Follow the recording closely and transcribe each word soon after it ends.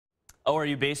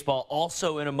ORU baseball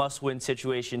also in a must-win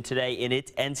situation today in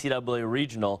its NCAA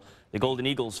regional. The Golden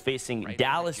Eagles facing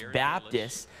Dallas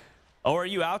Baptist.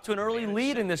 ORU out to an early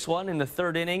lead in this one in the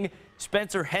third inning.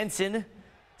 Spencer Henson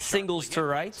singles to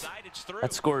right.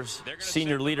 That scores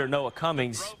senior leader Noah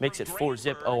Cummings, makes it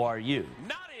 4-zip ORU.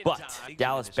 But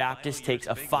Dallas Baptist takes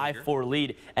a 5-4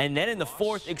 lead, and then in the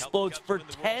fourth explodes for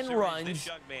 10 runs,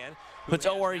 puts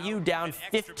ORU down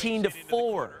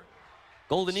 15-4.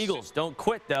 Golden Eagles don't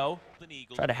quit, though.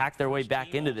 Try to hack their way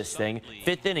back into this thing.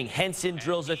 Fifth inning, Henson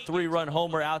drills a 3-run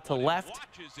homer out to left.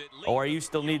 ORU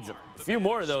still needs a few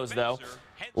more of those, though.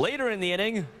 Later in the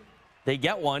inning, they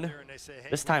get one.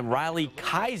 This time, Riley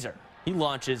Kaiser. He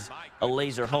launches a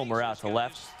laser homer out to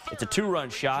left. It's a 2-run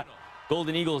shot.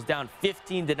 Golden Eagles down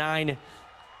 15-9,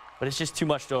 but it's just too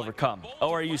much to overcome.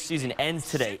 ORU season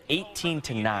ends today,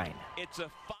 18-9.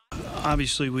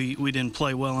 Obviously, we didn't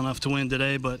play well enough to win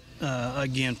today, but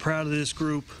again, proud of this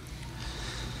group.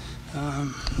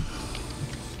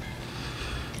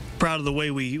 Proud of the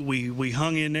way we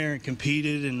hung in there and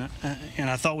competed, and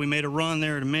I thought we made a run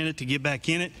there in a minute to get back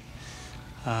in it.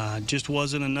 Just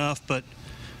wasn't enough, but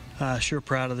sure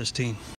proud of this team.